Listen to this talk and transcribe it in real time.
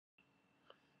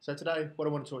So today, what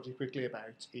I want to talk to you quickly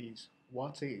about is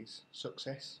what is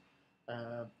success.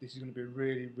 This is going to be a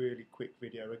really, really quick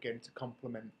video again to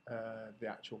complement the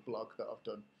actual blog that I've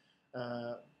done.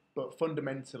 But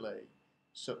fundamentally,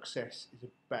 success is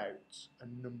about a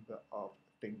number of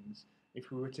things.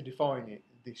 If we were to define it,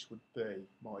 this would be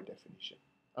my definition.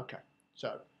 Okay,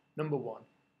 so number one,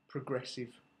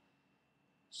 progressive.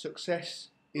 Success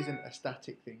isn't a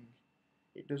static thing.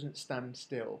 It doesn't stand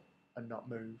still and not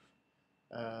move.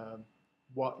 Um,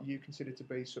 what you consider to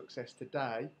be success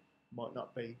today might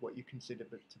not be what you consider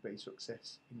to be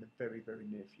success in the very, very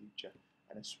near future,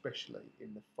 and especially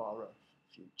in the far off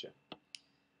future.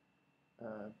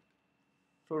 Uh,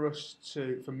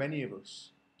 for many of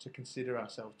us to consider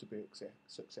ourselves to be a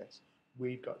success,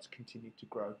 we've got to continue to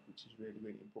grow, which is really,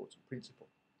 really important principle.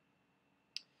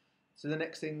 So the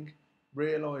next thing,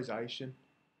 realization.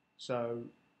 So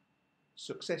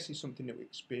success is something that we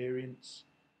experience.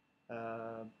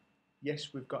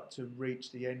 Yes, we've got to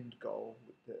reach the end goal,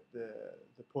 the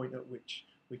point at which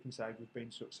we can say we've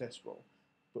been successful.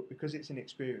 But because it's an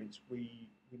experience, we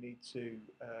need to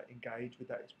engage with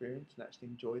that experience and actually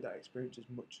enjoy that experience as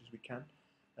much as we can.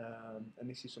 And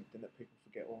this is something that people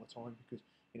forget all the time because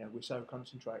we're so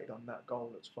concentrated on that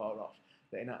goal that's far off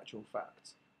that in actual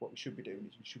fact, what we should be doing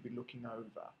is we should be looking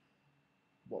over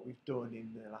what we've done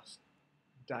in the last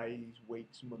days,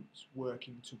 weeks, months,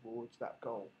 working towards that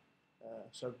goal.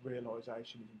 So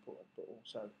realization is important, but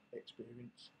also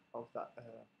experience of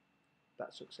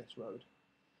that success road.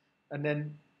 And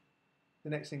then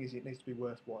the next thing is it needs to be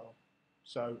worthwhile.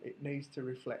 So it needs to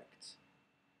reflect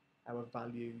our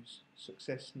values.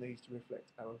 Success needs to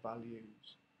reflect our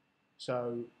values.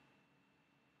 So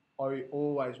I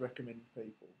always recommend to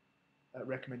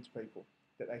people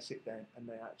that they sit down and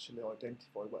they actually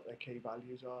identify what their key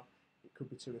values are. It could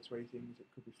be 2 or 3 things, it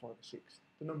could be 5 or 6.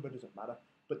 The number doesn't matter.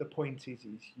 But the point is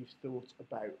you've thought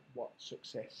about what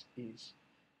success is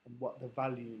and what the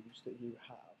values that you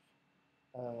have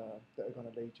that are going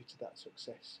to lead you to that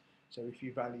success. So if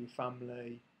you value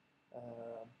family,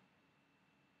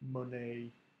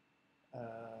 money,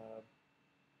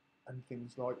 and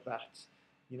things like that,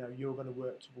 you're going to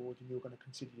work towards and you're going to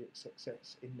consider your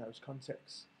success in those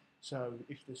contexts. So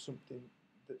if there's something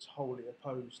that's wholly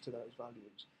opposed to those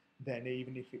values, then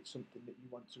even if it's something that you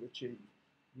want to achieve,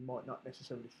 you might not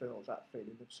necessarily feel that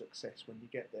feeling of success when you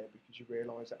get there because you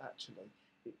realise that actually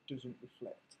it doesn't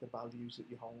reflect the values that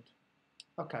you hold.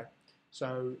 Okay,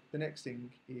 so the next thing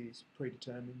is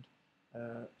predetermined.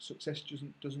 Success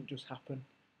doesn't just happen.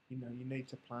 You need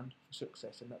to plan for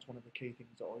success, and that's one of the key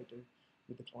things that I do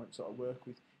with the clients that I work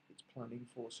with. It's planning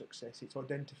for success. It's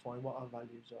identifying what our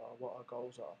values are, what our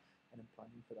goals are, and then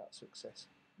planning for that success,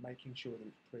 making sure that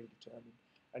it's predetermined,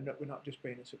 and that we're not just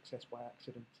being a success by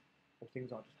accident, or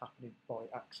things aren't just happening by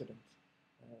accident.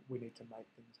 We need to make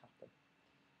things happen,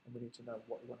 and we need to know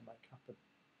what we want to make happen.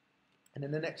 And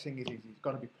then the next thing is it's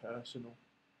got to be personal.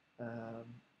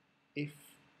 If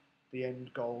the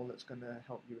end goal that's going to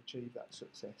help you achieve that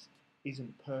success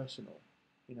isn't personal,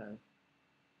 you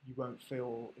won't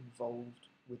feel involved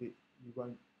with it. You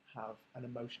won't have an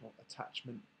emotional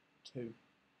attachment to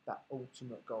that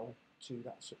ultimate goal, to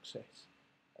that success.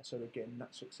 So again,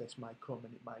 that success may come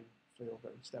and it may feel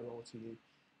very sterile to you.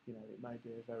 It may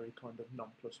be a very kind of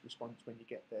nonplussed response when you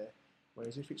get there.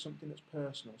 Whereas if it's something that's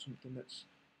personal, something that's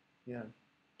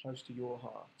close to your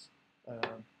heart,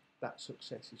 that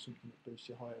success is something that boosts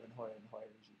you higher and higher and higher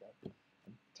as you go,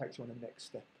 and takes you on the next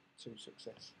step to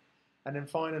success. And then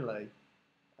finally,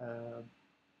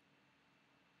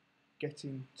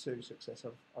 getting to success.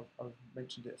 I've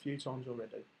mentioned it a few times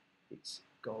already. It's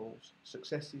goals.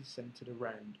 Success is centered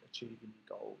around achieving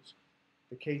your goals.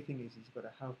 The key thing is you've got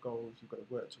to have goals, you've got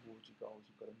to work towards your goals,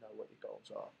 you've got to know what your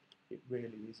goals are. It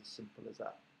really is as simple as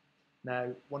that.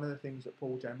 Now, one of the things that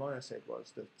Paul Jeremiah said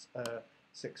was that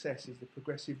success is the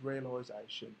progressive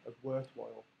realisation of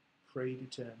worthwhile,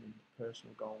 predetermined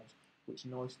personal goals, which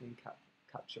nicely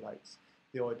encapsulates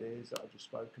the ideas that I've just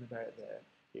spoken about there.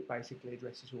 It basically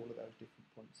addresses all of those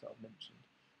different points that I've mentioned.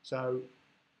 So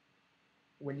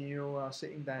when you are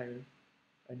sitting down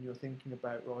and you're thinking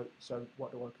about, right, so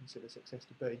what do I consider success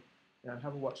to be?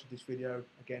 Have a watch of this video.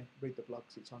 Again, read the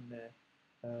blogs, it's on there.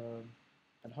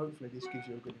 And hopefully this gives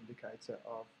you a good indicator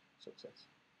of success.